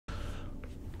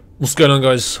What's going on,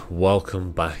 guys?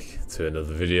 Welcome back to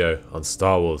another video on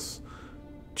Star Wars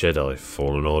Jedi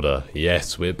Fallen Order.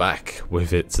 Yes, we're back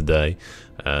with it today.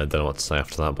 Don't know what to say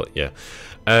after that, but yeah.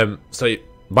 So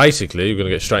basically, we're going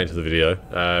to get straight into the video.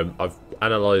 I've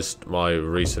analysed my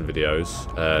recent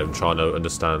videos, trying to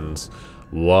understand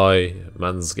why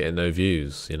man's getting no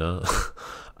views, you know?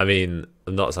 I mean,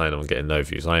 I'm not saying I'm getting no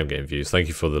views. I am getting views. Thank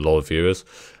you for the loyal viewers.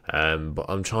 But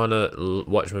I'm trying to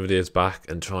watch my videos back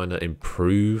and trying to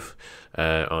improve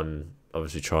on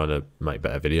obviously trying to make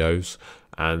better videos.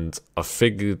 And I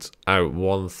figured out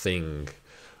one thing.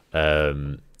 I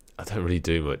don't really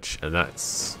do much, and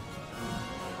that's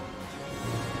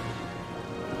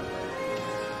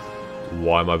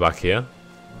why am I back here?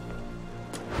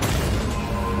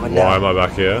 Why am I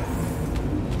back here?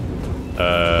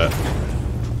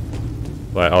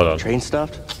 Wait, hold on. Train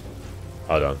stopped?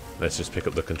 Hold on. Let's just pick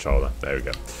up the controller. There we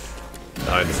go.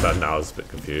 I understand now. I was a bit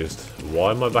confused.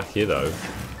 Why am I back here though?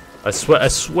 I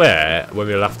swear when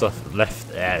we left off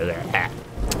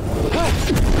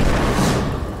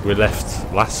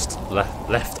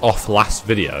last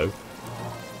video,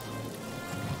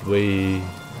 we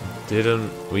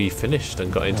finished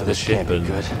and got into the ship and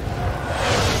good.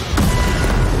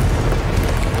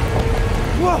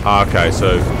 okay,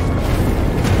 so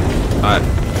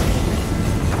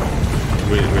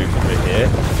we're here,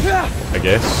 I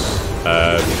guess.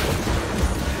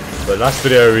 But last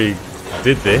video we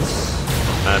did this,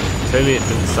 and clearly it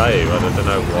didn't save. I don't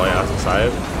know why it hasn't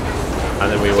saved.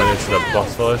 And then we went into the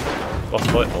boss fight.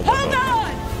 Oh my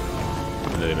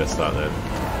god! I nearly missed that then.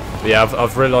 But yeah,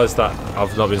 I've realised that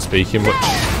I've not been speaking much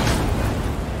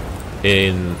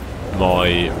in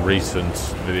my recent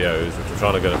videos, which I'm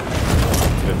trying to get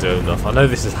do enough. I know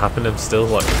this is happening still.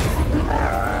 Like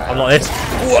I'm like this.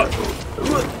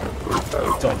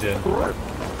 Dodging.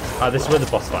 This is where the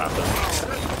boss fight happens,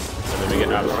 and then we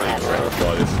get absolutely wrecked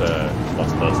by this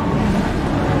boss person.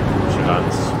 She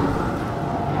lands.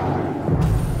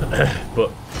 But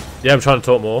yeah, I'm trying to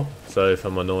talk more. So if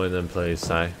I'm annoying, then please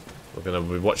say. We're gonna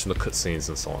be watching the cutscenes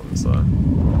and so on. So,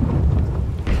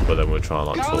 but then we'll try and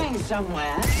like going talk.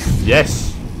 somewhere.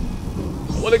 Yes.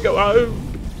 I want to go home.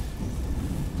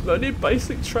 I need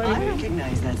basic training. I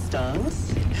recognize that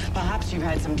stance. Perhaps you've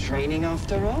had some training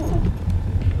after all.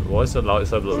 Why is the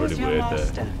lightsaber look really weird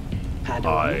master? there?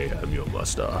 I am your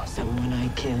master. Someone I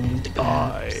killed,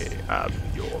 I am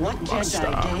your what master.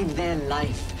 Jedi gave their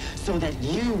life so that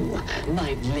you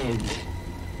might live?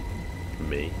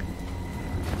 Me.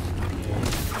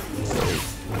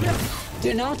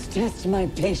 Do not test my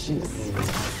patience.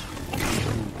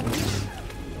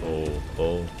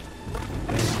 Oh.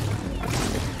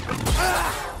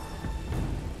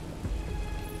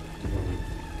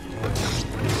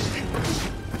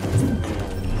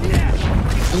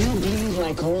 You bleed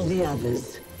like all the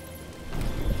others.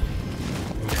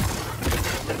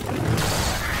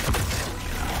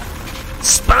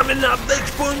 Spamming that big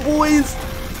phone, boys!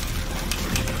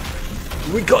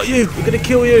 We got you! We're gonna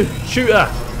kill you! Shoot her!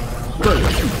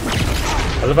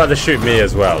 I love how they shoot me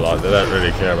as well, like they don't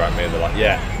really care about me, they're like,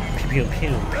 yeah. Pew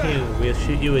pew pew, we'll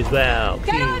shoot you as well.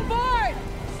 Pew. Get on board!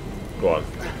 Go on.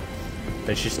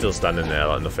 And she's still standing there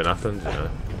like nothing happened, you know.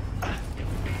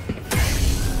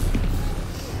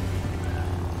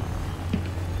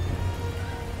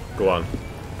 Go on.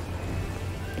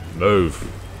 Move.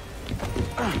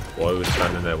 Why are we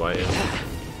standing there waiting?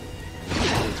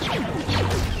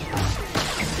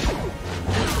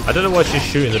 I don't know why she's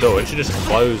shooting the door. It should just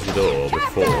close the door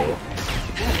before,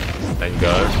 then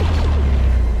go.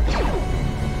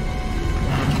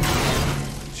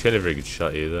 She had a very good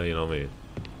shot either, you know what I mean?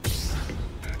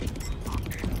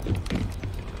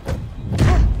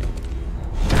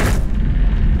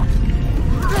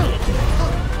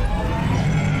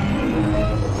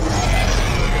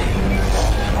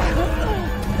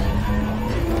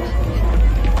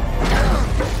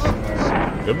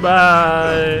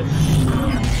 Goodbye!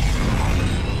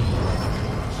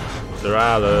 Sir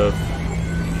Olive.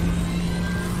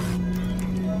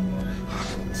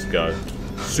 Let's go.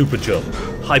 Super jump.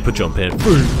 Hyper jump in.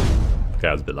 Okay,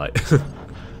 I was a bit late. I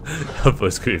thought it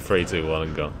was going to be 3, 2, 1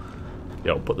 and go.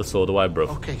 Yo, put the sword away, bro.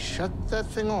 Okay, shut that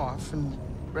thing off and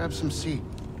grab some seat.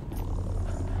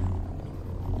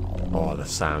 Oh, the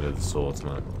sound of the swords,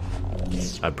 man.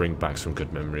 I bring back some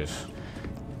good memories.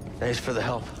 Thanks for the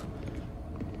help.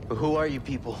 But who are you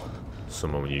people?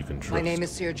 Someone you can trust. My name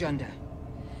is Seer Junda,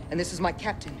 and this is my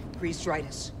captain, Grease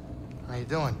Dritus. How you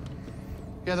doing?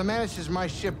 Yeah, the manager's my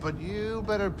ship, but you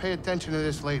better pay attention to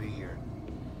this lady here.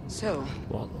 So,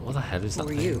 What the hell is that who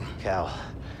are thing? you? Cal.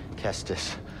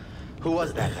 Kestis. Who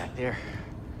was that back there?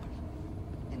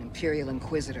 An Imperial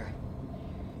Inquisitor.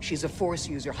 She's a Force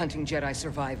user hunting Jedi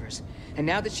survivors. And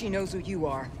now that she knows who you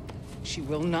are, she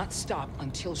will not stop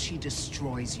until she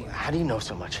destroys you. How do you know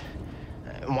so much?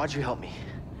 And why'd you help me?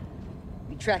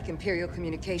 We track Imperial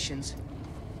communications.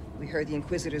 We heard the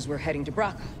Inquisitors were heading to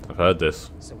Braca, I've heard this.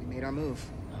 so we made our move.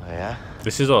 Oh, yeah?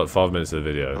 This is like 5 minutes of the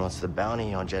And video. what's the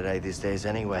bounty on Jedi these days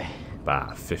anyway?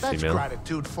 Bah, 50 That's mil.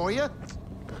 gratitude for you.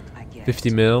 I get 50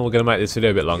 it. mil. We're gonna make this video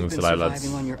a bit longer You've been today, lads.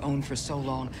 surviving on your own for so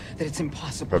long that it's For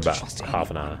impossible to about trust half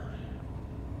an anyone. hour.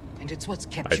 And it's what's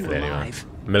kept you Hopefully, anyway. alive.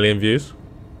 1 million views.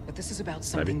 But this is about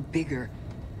something bigger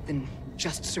than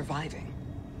just surviving.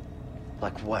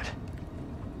 Like what?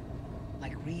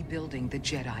 Like rebuilding the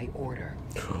Jedi Order.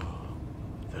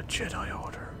 The Jedi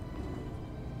Order.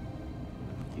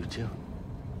 You too?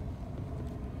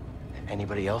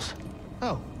 Anybody else?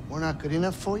 Oh, we're not good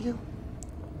enough for you?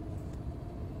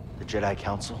 The Jedi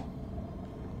Council?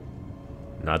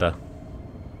 Nada.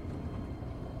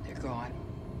 They're gone.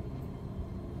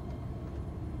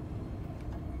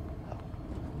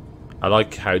 I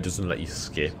like how it doesn't let you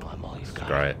skip. I'm all you've got.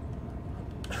 Great.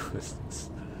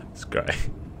 it's great.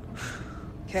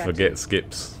 Captain, Forget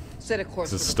skips. set a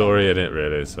course There's a for the story in it,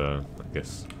 really. So Aye,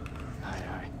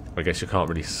 aye. I guess you can't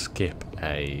really skip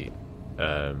a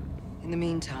In the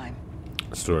meantime,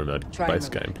 story mode Try and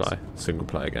based relax. gameplay, single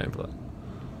player gameplay.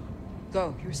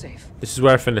 go. You're safe. This is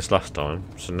where I finished last time,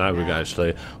 so now we're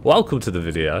actually welcome to the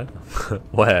video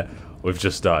where we've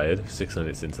just started 6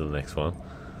 minutes into the next one.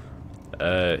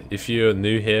 If you're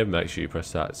new here, make sure you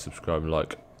press that subscribe and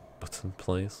like button,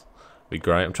 please. Be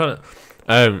great. I'm trying to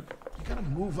You gotta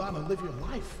move on and live your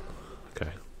life.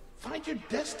 okay. Find your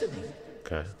destiny.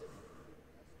 Okay.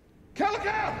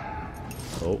 Calico!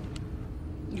 Oh,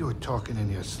 You were talking in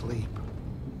your sleep.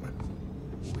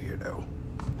 Weirdo.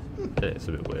 yeah, it's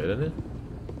a bit weird, isn't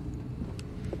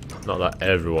it? Not that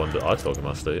everyone I talk in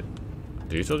my sleep.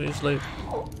 Do you talk in your sleep?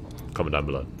 Comment down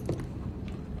below.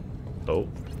 Oh,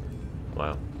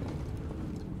 wow.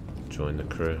 Join the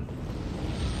crew.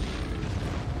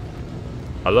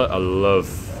 I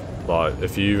love, like,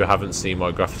 if you haven't seen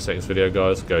my graphic settings video,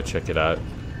 guys, go check it out.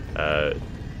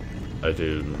 I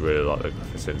do really like the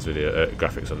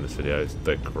graphics on this video.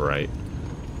 They're great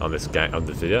on this game, on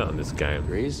this game.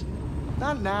 Breeze?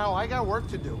 Not now. I got work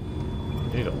to do.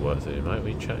 You got work to do, mate.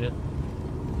 We chatting.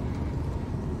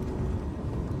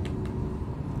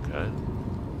 Okay.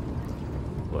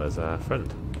 Where's our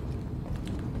friend?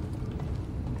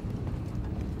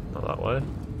 Not that way.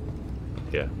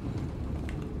 Yeah.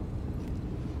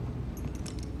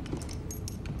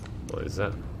 What is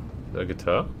that? Is that a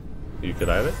guitar?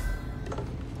 Ukulele?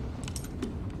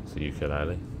 It's a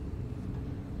ukulele.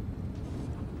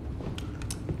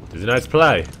 Does he know how to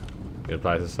play? Gonna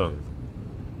play the song.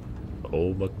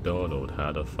 Old MacDonald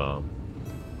had a farm.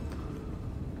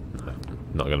 No,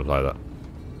 not gonna play that.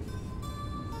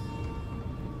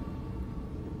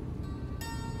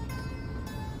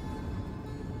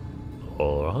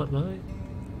 Alright, mate.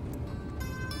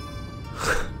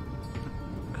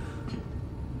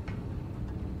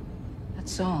 That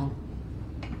song.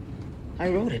 I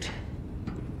wrote it.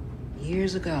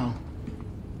 Years ago.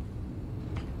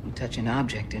 You touch an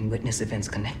object and witness events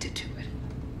connected to it.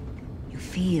 You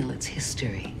feel its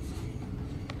history.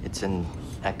 It's an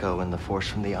echo in the Force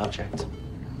from the object.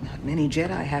 Not many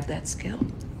Jedi have that skill.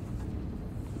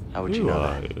 How would you Who know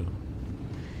are that? you?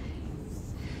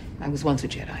 I was once a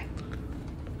Jedi.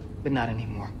 But not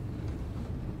anymore.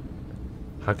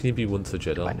 How can you be once a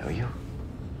Do I Jedi? know you?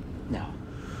 No.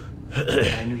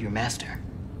 But I knew your master,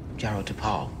 Jaro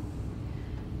Tapal.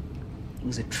 He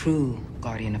was a true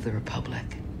guardian of the Republic.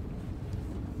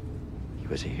 He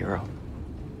was a hero.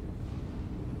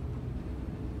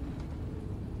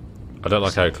 I don't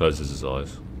like how he closes his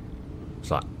eyes.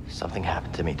 It's like, Something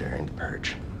happened to me during the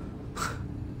purge.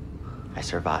 I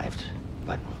survived,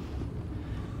 but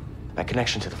my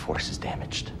connection to the Force is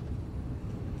damaged.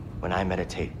 When I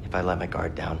meditate, if I let my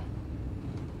guard down,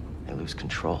 I lose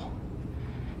control.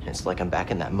 And it's like I'm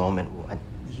back in that moment when...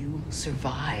 You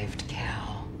survived,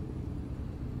 Cal.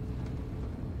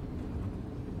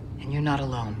 And you're not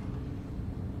alone.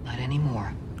 Not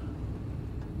anymore.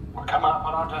 We're coming up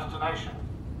on our destination.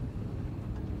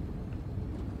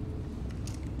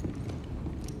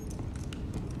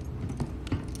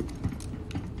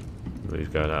 he's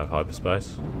going out of hyperspace.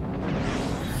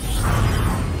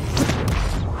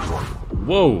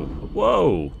 Whoa!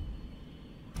 Whoa!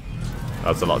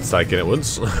 That's a lot to take in at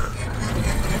once.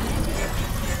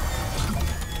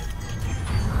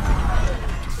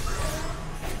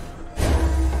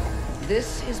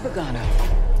 This is Bogano.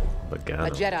 A Bogano.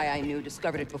 Jedi I knew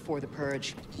discovered it before the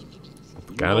purge. You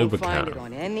Bogano, won't find it Bogano.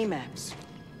 on any maps.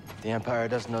 The Empire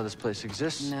doesn't know this place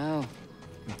exists. No.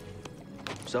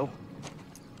 So,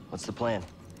 what's the plan?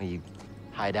 We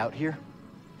hide out here?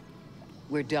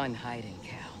 We're done hiding,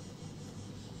 Cal.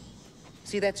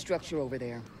 See that structure over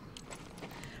there?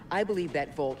 I believe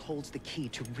that vault holds the key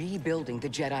to rebuilding the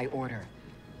Jedi Order.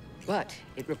 But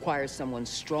it requires someone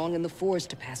strong in the Force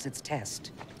to pass its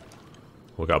test.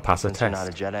 We gotta pass a Since you're not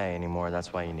a test. Jedi anymore,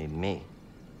 that's why you need me.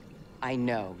 I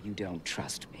know you don't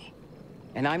trust me.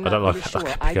 And I'm I not don't really like sure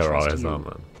how I big her trust eyes you. are,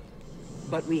 man.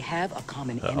 But we have a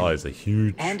common Her enemy. eyes are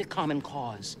huge. And a common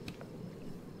cause.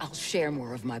 I'll share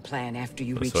more of my plan after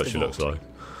you reach That's what the she vault. looks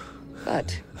like.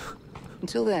 But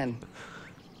until then,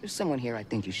 there's someone here I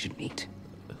think you should meet.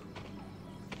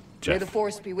 May the Jeff,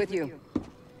 Force be with you.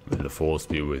 may the Force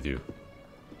be with you.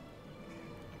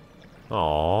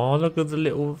 Aw, look at the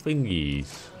little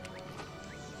thingies.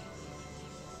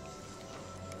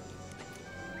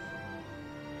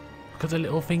 Look at the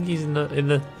little thingies in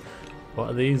the.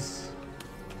 What are these?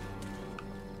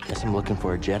 Guess I'm looking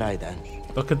for a Jedi then.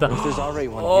 Look at that. If there's already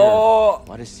one Oh! here,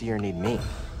 why does Seer need me?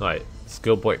 Right,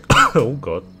 skill point. Oh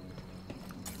god.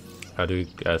 How do we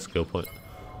get a skill point?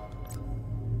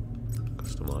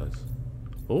 Customize.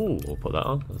 Oh, we'll put that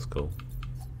on. That's cool.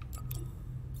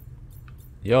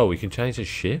 Yo, we can change the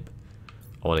ship.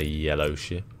 I want a yellow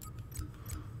ship.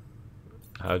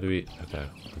 How do we? Okay,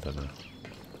 I don't know.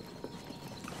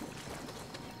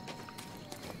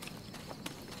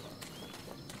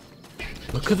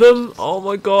 Look at them! Oh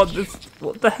my god, this.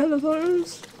 What the hell are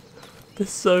those? They're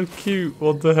so cute.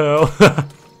 What the hell?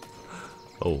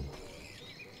 Oh.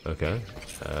 Okay.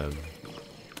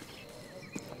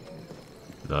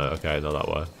 No, okay, not that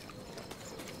way.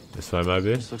 This way,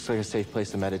 maybe? This looks like a safe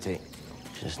place to meditate.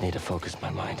 Just need to focus my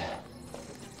mind.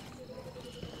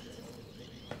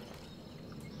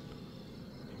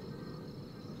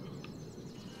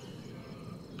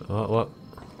 What?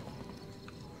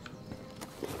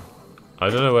 I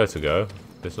don't know where to go.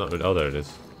 It's not really. Oh, there it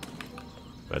is.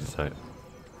 Meditate.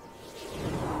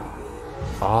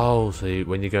 Oh, so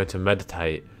when you go to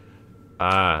meditate.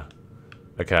 Ah.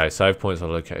 Okay, save points are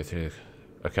located through.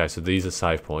 Okay, so these are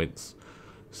save points.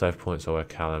 Save points are where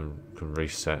Callum can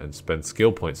reset and spend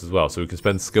skill points as well. So we can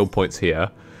spend skill points here.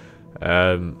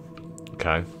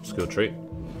 Okay, skill tree.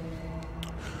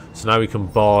 So now we can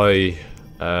buy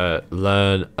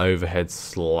learn overhead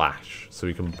slash. So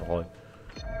we can buy.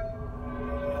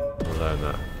 I'll learn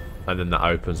that. And then that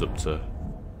opens up to.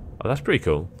 Oh, that's pretty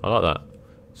cool. I like that.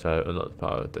 So another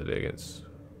part of it against.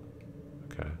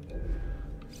 Okay.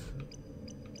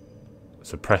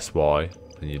 So press Y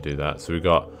and you do that. So we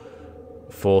got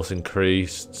force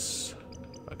increased.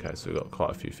 Okay, so we got quite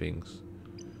a few things.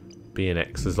 B and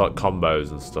X. There's like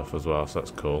combos and stuff as well, so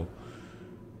that's cool.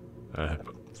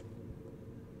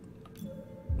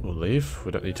 We'll leave.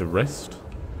 We don't need to rest.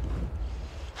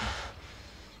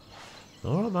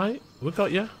 Alright, mate. We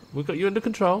got you. We got you under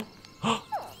control.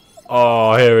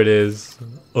 Oh, here it is.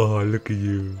 Oh, look at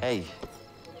you. Hey,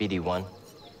 BD1.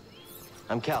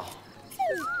 I'm Cal.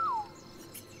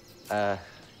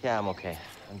 Yeah, I'm okay.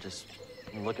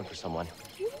 I'm looking for someone.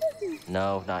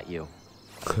 No, not you.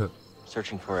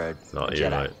 Searching for a Not Jedi, you,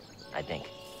 mate. I think.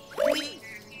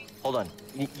 Hold on.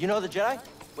 You know the Jedi?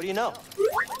 What do you know?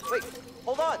 Wait,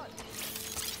 hold on.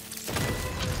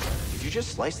 Did you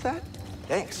just slice that?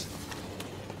 Thanks.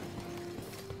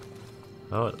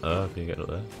 How on earth can you get up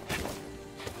there?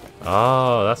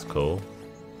 Oh, that's cool.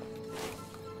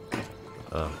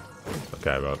 Oh,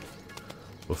 okay, right.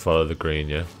 We'll follow the green,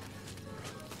 yeah?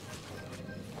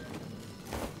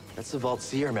 That's the vault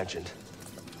Seer mentioned.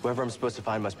 Whoever I'm supposed to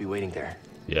find must be waiting there.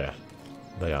 Yeah,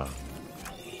 they are.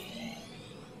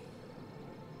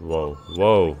 Whoa,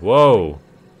 whoa, whoa!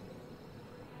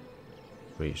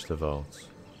 Reach the vault.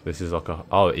 This is like a...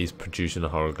 Oh, he's producing a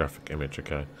holographic image,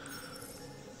 okay.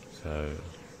 So...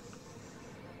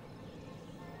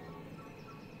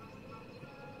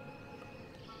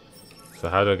 So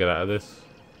how do I get out of this?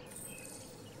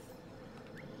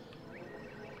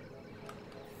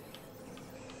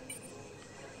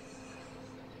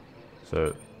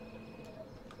 So...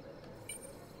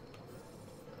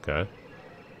 Okay.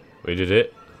 We did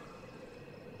it.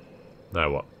 Now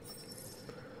what?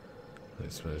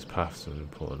 There's paths and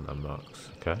important landmarks.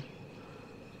 Okay.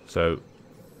 So,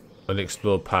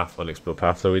 unexplored path, unexplored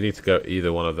path. So we need to go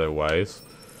either one of their ways.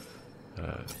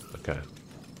 Okay.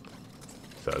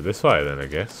 So this way then, I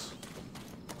guess.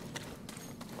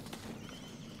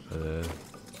 And then,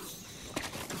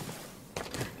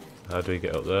 how do we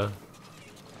get up there?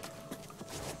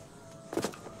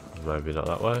 Maybe not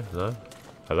that way. No.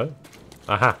 Hello.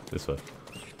 Aha, this way.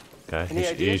 Okay, Any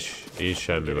ideas? he's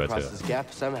showing me Get where to across go. this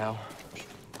gap somehow.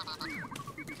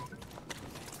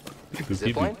 boop,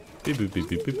 beep, Zipline? boop. Beep, boop, beep,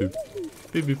 beep, beep, boop.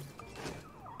 Beep, boop.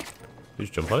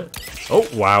 Just jump on it. Oh,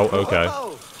 wow, okay. How'd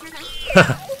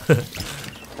you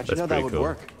That's know that pretty would cool.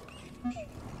 work?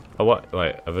 Oh, what?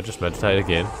 Wait, have I just meditated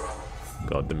again?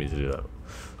 God, didn't mean to do that.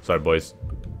 Sorry, boys.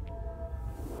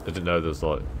 I didn't know there was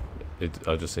like...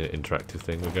 I just seen an interactive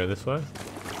thing. We're going this way?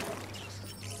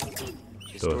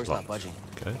 This Door's door's not locked. budging.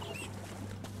 Okay.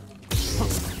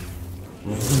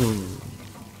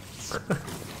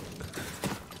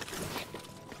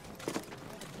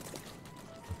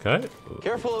 Okay.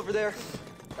 Careful over there.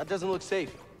 That doesn't look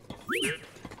safe.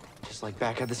 Just like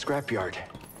back at the scrapyard.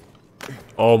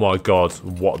 Oh my god,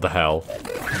 what the hell?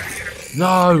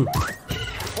 No!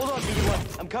 Hold on,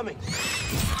 BD1. I'm coming.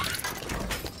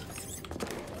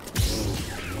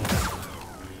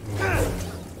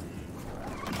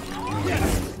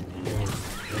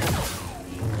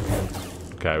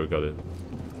 Okay, we got it.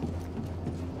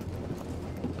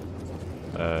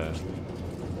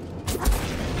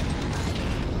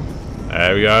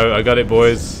 There we go, I got it,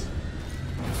 boys.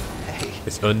 Hey,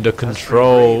 It's under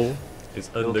control. brave. It's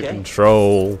under okay?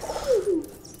 control.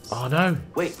 Oh no,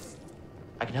 wait.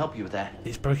 I can help you with that.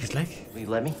 he's broke his leg. Will you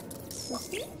let me?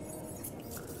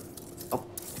 Oh.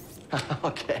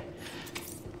 Okay.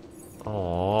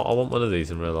 Oh, I want one of these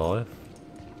in real life.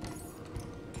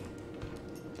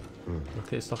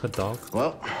 Look, it's like a dog.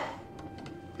 Well,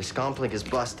 your scomp link is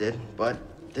busted, but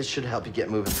this should help you get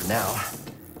moving for now.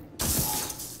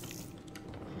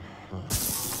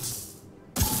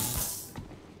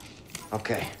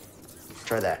 Okay,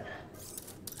 try that.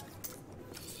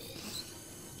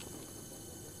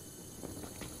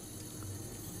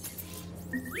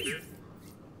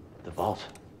 The vault.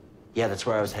 Yeah, that's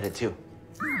where I was headed to.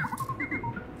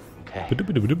 Okay.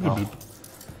 Well,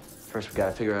 first we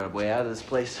gotta figure out a way out of this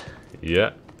place.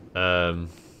 Yeah.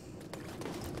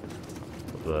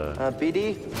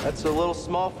 BD, that's a little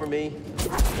small for me.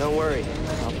 Don't worry,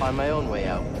 I'll find my own way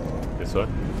out. This way.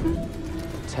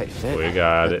 Tight fit. We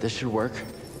got but it. This should work.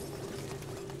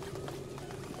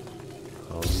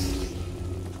 Oh.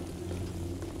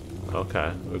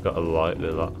 Okay, we've got a light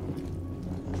there. That.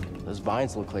 Those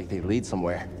vines look like they lead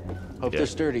somewhere. Hope Yeah. they're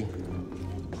sturdy.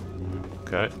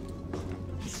 Okay.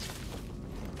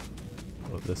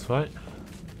 Up this way.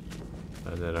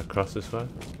 And then across this way.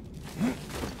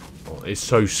 Oh, it's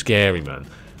so scary, man.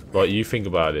 Like, you think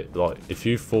about it. Like, if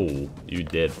you fall, you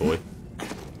dead, boy.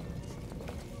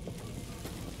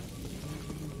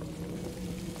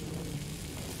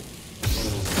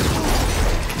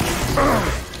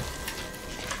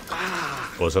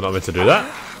 Was I not meant to do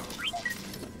that?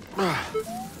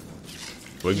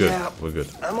 We're good. Yeah. We're good.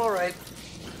 I'm all right.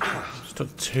 Just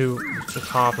took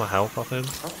half my health off him.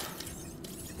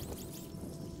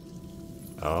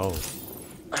 Oh.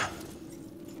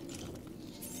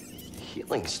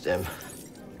 Healing stim.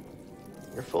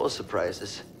 You're full of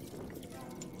surprises.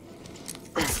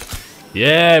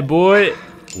 Yeah, boy.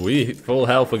 We full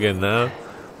health again now.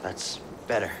 That's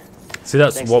better. See,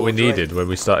 that's Thanks, what we little droid. needed when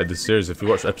we started the series. If you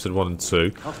watch episode 1 and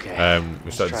 2, Okay, we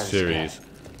let's started the try this again. series,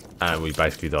 and we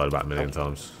basically died about a million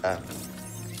times.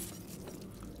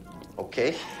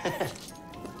 Okay.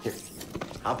 Here,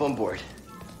 hop on board.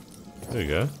 There you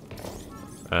go.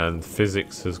 And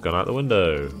physics has gone out the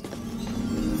window.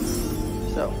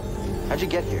 So, how'd you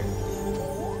get here?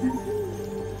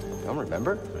 Don't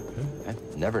remember?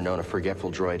 I've never known a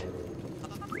forgetful droid.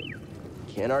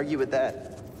 Can't argue with that.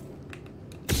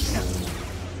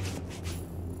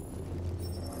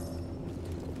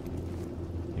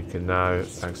 You can now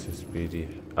access BD.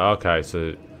 Okay,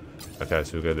 so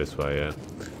we go this way, yeah.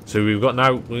 So we've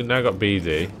now got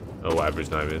BD, or whatever his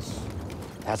name is.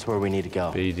 That's where we need to go.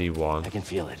 I BD1, can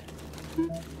feel it.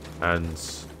 and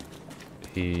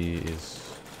he is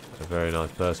a very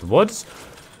nice person. What?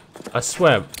 I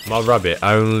swear, my rabbit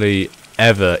only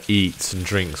ever eats and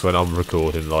drinks when I'm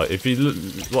recording. Like, if you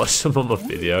watch some of my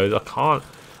videos,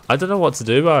 I don't know what to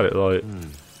do about it. Like,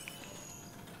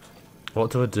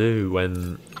 what do I do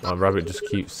when my rabbit just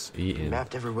keeps eating?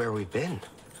 Mapped everywhere we've been.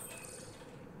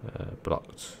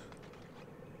 Blocked.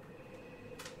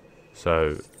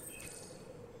 So,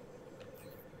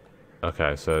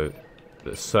 okay, so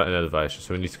there's certain elevation,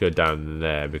 so we need to go down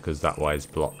there because that way is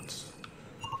blocked.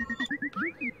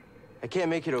 I can't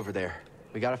make it over there.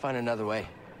 We gotta find another way.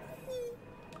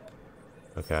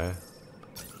 Okay.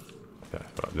 Okay,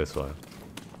 right, this way.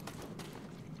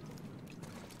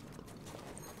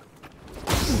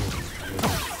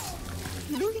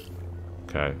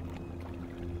 Okay.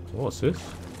 What's this?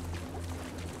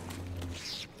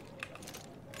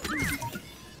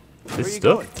 This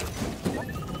stuff?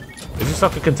 Is this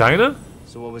like a container?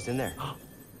 So what was in there?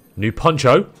 New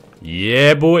poncho?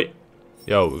 Yeah, boy.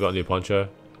 Yo, we got a new poncho.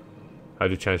 How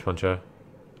do you change poncho?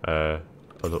 Other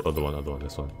one,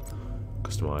 this one.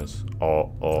 Customize.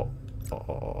 Oh.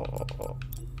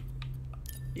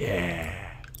 Yeah.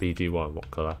 BD1, what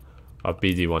colour? I have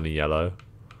BD1 in yellow.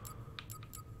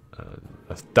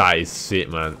 That is sick,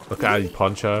 man. Look at his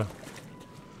poncho.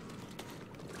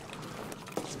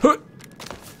 We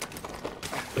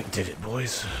did it,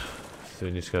 boys. Do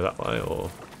we need to go that way, or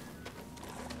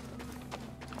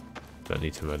don't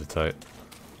need to meditate?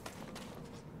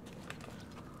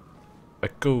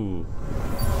 Go.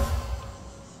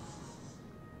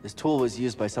 This tool was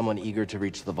used by someone eager to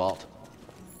reach the vault.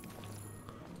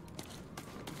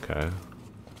 Okay.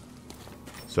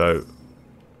 So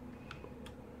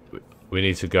we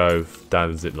need to go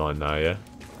down the zip line now, yeah?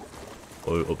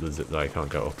 Or up the zip line. You can't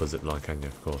go up a zip line, can you?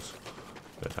 Of course.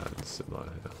 Go down the zip line.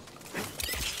 Yeah.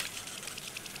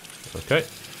 Okay.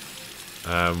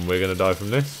 We're gonna die from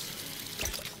this.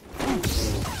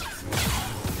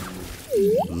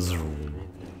 Zoom.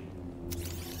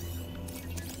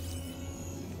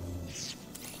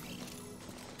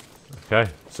 Okay,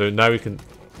 so now we can.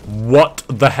 What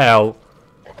the hell?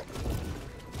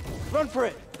 Run for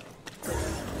it!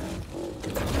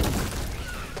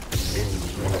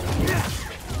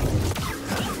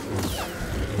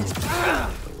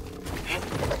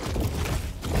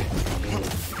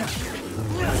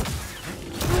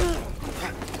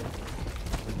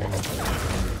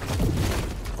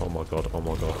 Oh my god, oh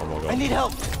my god, oh my god. I need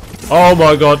help! Oh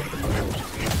my god!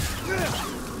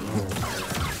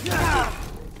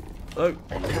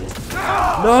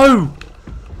 No!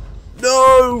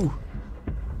 No!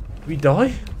 Did we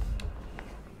die?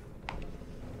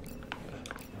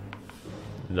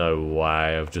 No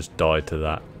way, I've just died to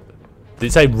that. Did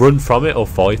it say run from it or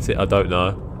fight it? I don't know.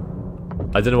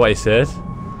 I don't know what he said.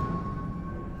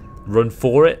 Run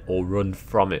for it or run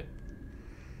from it?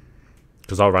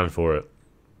 Because I ran for it.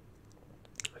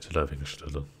 Which I don't think I should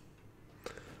have done.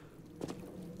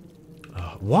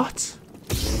 What?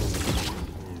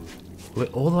 We're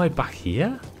all the way back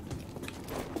here?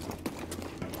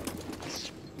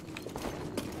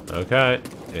 Okay,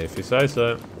 if you say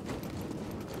so.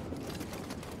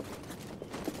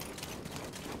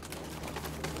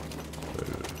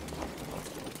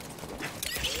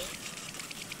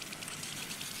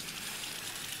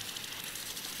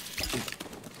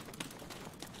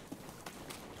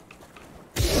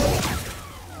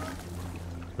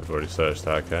 We've already searched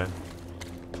that, okay.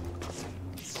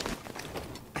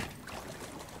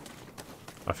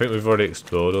 I think we've already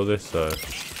explored all this, so...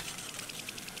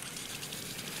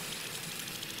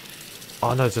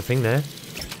 Oh no, there's a thing there.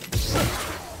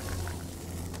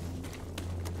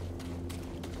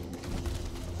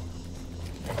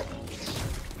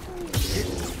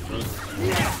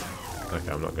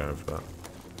 Okay, I'm not going for that.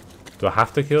 Do I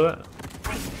have to kill it?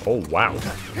 Oh wow.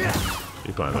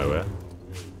 You're going nowhere.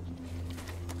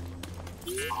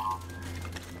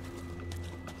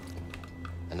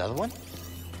 Another one?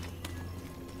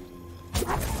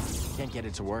 Can't get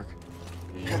it to work.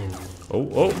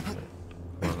 Oh.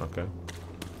 Okay.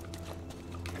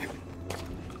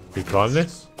 We climb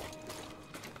this?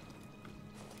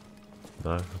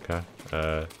 No, okay.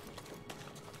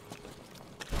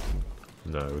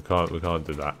 No, we can't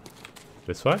do that.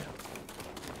 This way?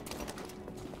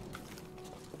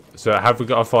 So have we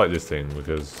got to fight this thing?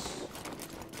 Because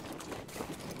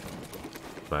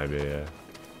maybe, yeah.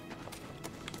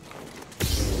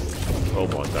 Oh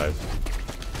my days.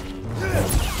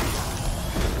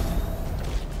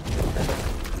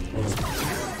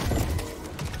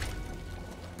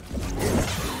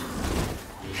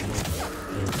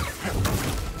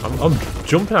 I'm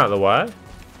jumping out of the way.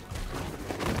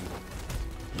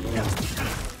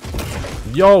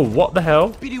 Yo, what the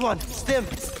hell? BD1, stim!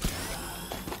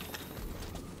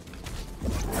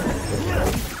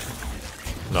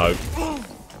 No.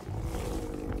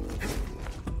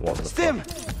 What the Stim!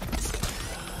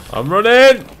 fuck? I'm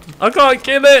running! I can't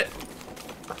kill it!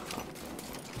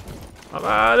 I'm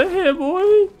out of here,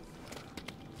 boy!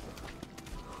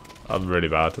 I'm really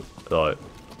bad. Like,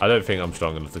 I don't think I'm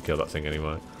strong enough to kill that thing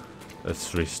anyway.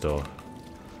 Let's restore.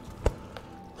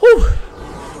 Whew!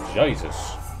 Jesus.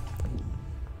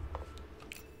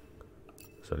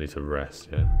 So I need to rest,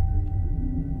 yeah?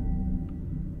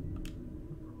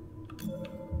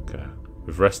 Okay.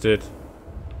 We've rested.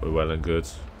 We're well and good.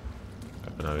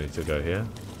 And now we need to go here.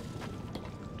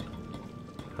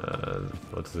 And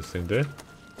what does this thing do?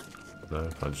 No,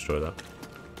 can't destroy that.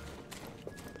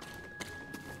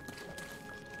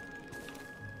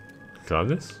 Climb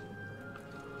this?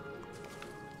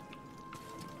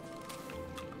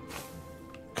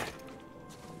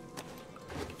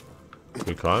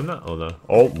 we climb that or no?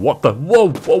 Oh, what the? Whoa,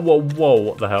 whoa, whoa, whoa!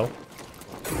 What the hell?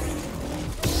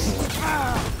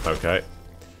 Okay.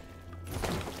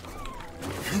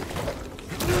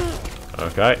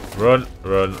 Okay, run,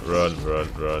 run, run, run,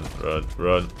 run, run,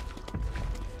 run.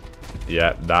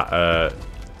 Yeah, that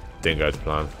didn't go to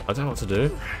plan. I don't know what to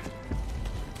do.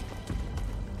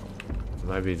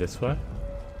 Maybe this way?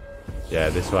 Yeah,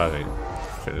 this way I think.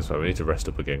 I think this way. We need to rest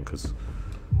up again because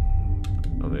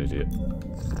I'm an idiot.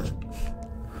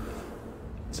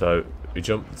 So, we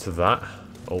jump to that.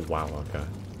 Oh wow, okay.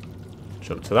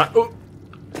 Jump to that. Oh!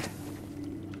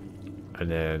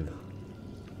 And then...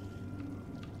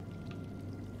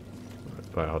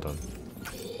 Wait, hold on.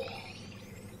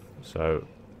 So,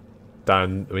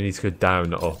 down, we need to go down,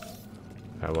 not up.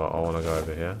 Okay, well, I want to go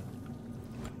over here.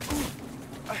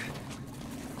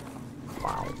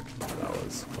 Wow, that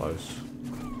was close.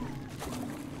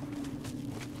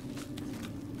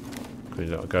 Can we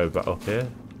not go back up here?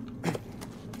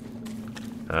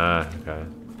 Ah, okay.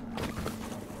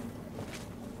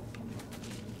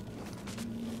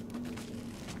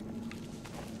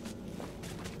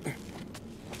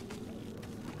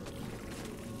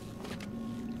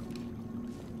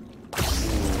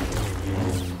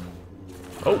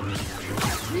 Oh.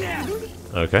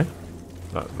 Okay.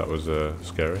 That was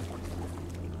scary.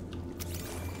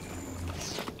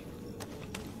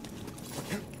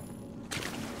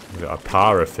 We got a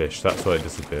parafish. That's why it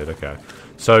disappeared. Okay.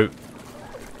 So.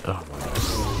 Oh my god.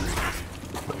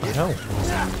 What the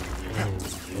hell?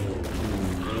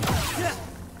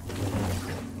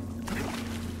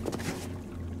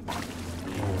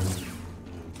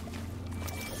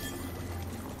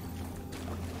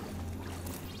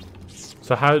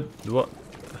 So how, what,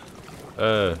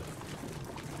 where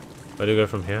do you go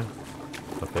from here?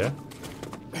 Up here?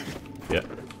 Yeah.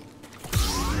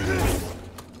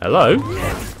 Hello?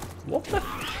 What the?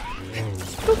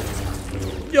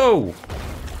 Yo!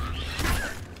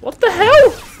 What the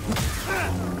hell?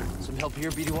 Some help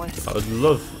here, BD1?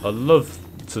 I'd love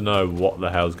to know what the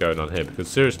hell's going on here because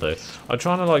seriously, I'm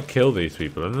trying to like kill these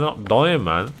people and they're not dying,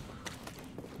 man.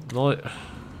 Like.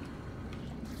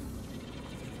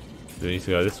 Do we need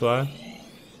to go this way?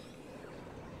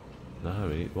 No,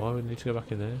 why would we need to go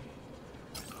back in there?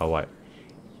 Oh, wait.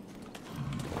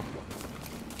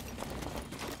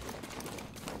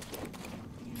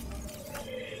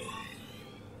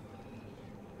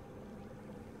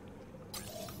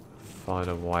 Find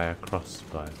a way across the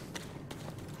place.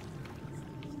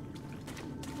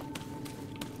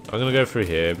 I'm gonna go through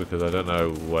here because I don't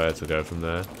know where to go from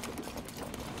there.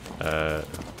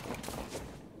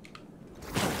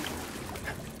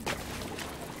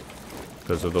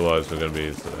 Because otherwise we're going to be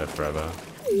there forever.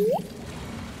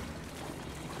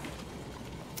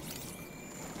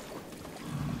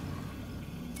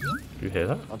 You hear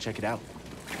that? I'll check it out.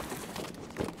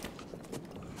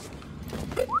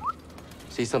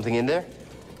 See something in there?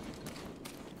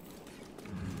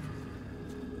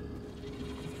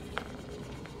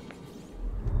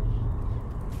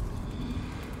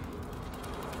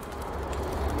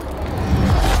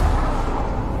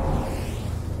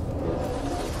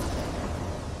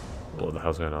 What the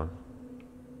hell's going on?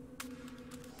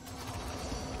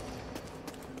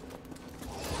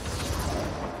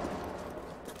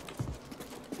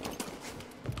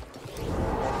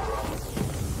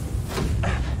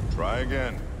 Try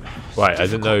again. Wait, I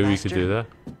didn't know we could do that.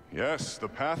 Yes, the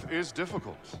path is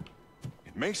difficult.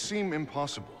 It may seem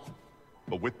impossible,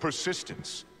 but with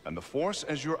persistence and the Force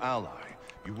as your ally,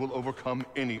 you will overcome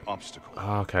any obstacle.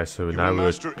 Oh, okay, so You now will we're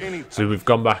master any so path. we've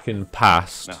gone back in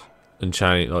past Now, and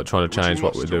change, like trying to change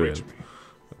what we're must direct doing. me.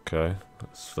 Okay,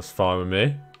 that's fine with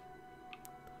me.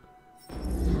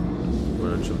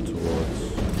 We're gonna jump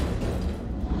towards.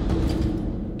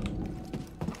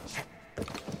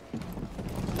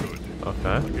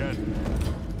 Okay. Again.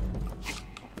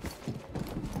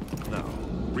 Now,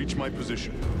 reach my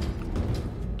position.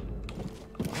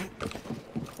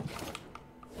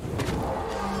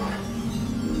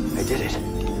 I did it.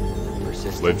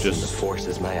 Persistence We've and just- the Force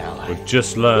is my ally. We've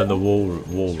just learned the wall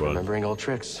run. Remembering old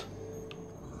tricks.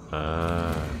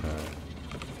 Ah, okay.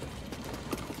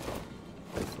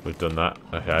 We've done that.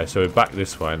 Okay, so we're back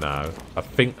this way now. I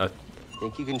think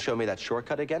Think you can show me that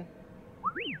shortcut again?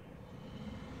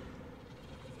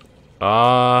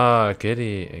 Ah, I get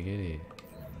it. I get it.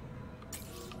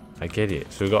 I get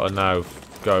it. So we've got to now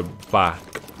go back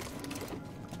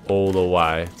all the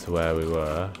way to where we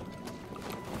were.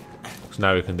 So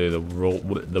now we can do the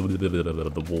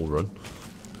wall run.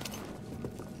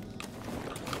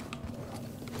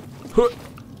 Huh.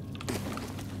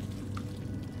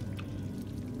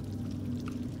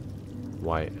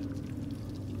 Wait.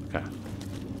 Okay.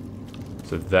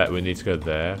 So that we need to go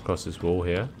there, across this wall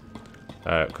here.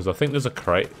 Because I think there's a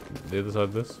crate the other side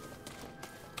of this.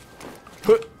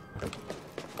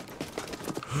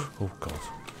 Oh god.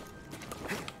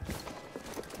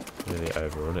 Nearly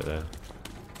overrun it there.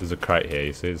 There's a crate here,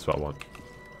 you see? That's what I want.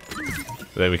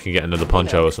 Then we can get another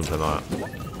poncho or something like that.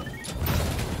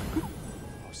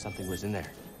 Oh, something was in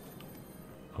there.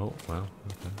 Oh, wow.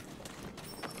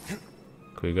 Okay.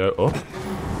 Can we go up?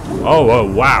 Oh,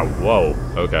 whoa, wow. Whoa.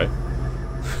 Okay.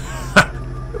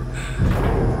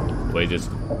 We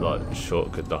just, like,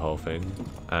 shortcut the whole thing.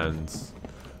 And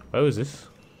where was this?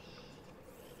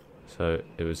 So,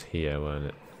 it was here, weren't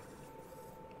it?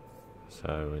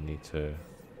 So, we need to...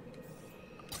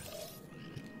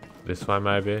 This way,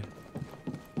 maybe?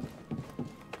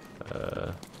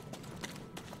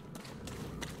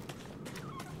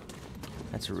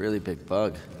 That's a really big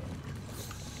bug.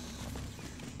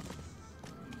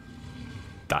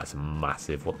 That's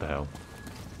massive. What the hell?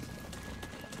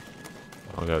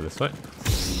 I'll go this way.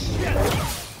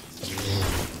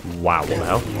 Wow, what the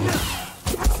hell?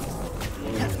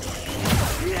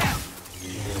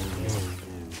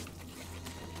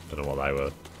 Don't know what they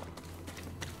were.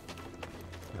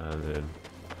 And then...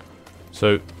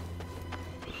 So...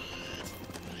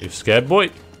 You scared, boy?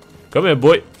 Come here,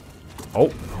 boy.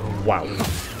 Oh, wow.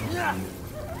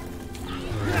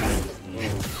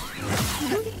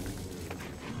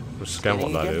 Just scan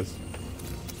what that is.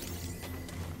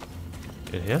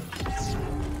 In here?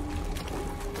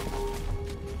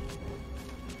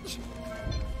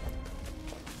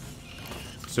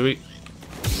 Sweet.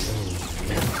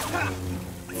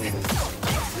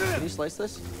 Can you slice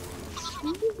this?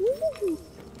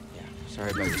 Yeah,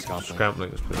 sorry about your scalpel.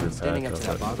 Scrampling is pretty Standing up to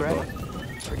that bog rat?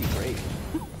 Pretty great.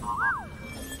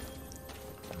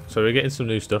 So we're getting some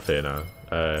new stuff here now.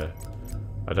 I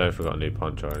don't know if we got a new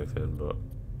poncho or anything, but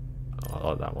I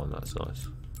like that one. That's nice.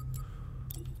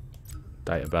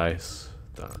 Database.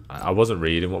 I wasn't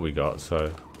reading what we got,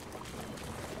 so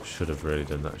should have really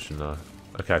done that, shouldn't I?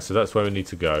 Okay, so that's where we need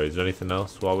to go. Is there anything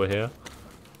else while we're here?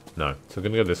 No. So we're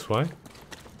gonna go this way.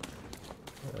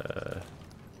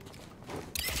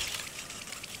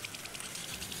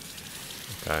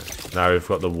 Okay. Now we've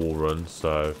got the wall run.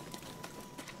 So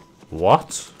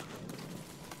what?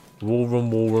 Wall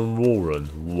run, wall run, wall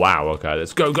run. Wow. Okay,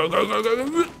 let's go, go, go, go, go,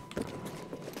 go.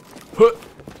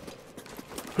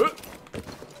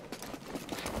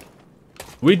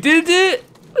 We did it!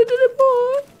 We did it,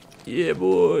 boy! Yeah,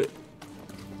 boy.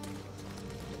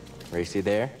 Racy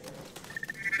there?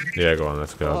 Yeah, go on,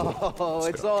 let's go. Oh,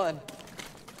 let's it's go. on.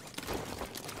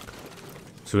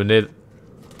 So we need...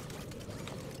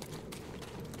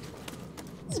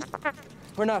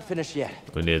 We're not finished yet.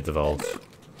 We need the vault.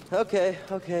 Okay,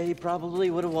 you probably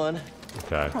would have won.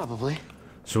 Okay. Probably.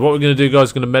 So what we're going to do,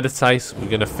 guys, we're going to meditate. We're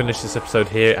going to finish this episode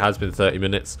here. It has been 30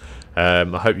 minutes. I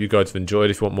hope you guys have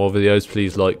enjoyed. If you want more videos,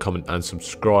 please like, comment, and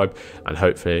subscribe. And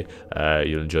hopefully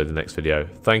you'll enjoy the next video.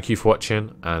 Thank you for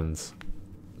watching, and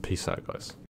peace out, guys.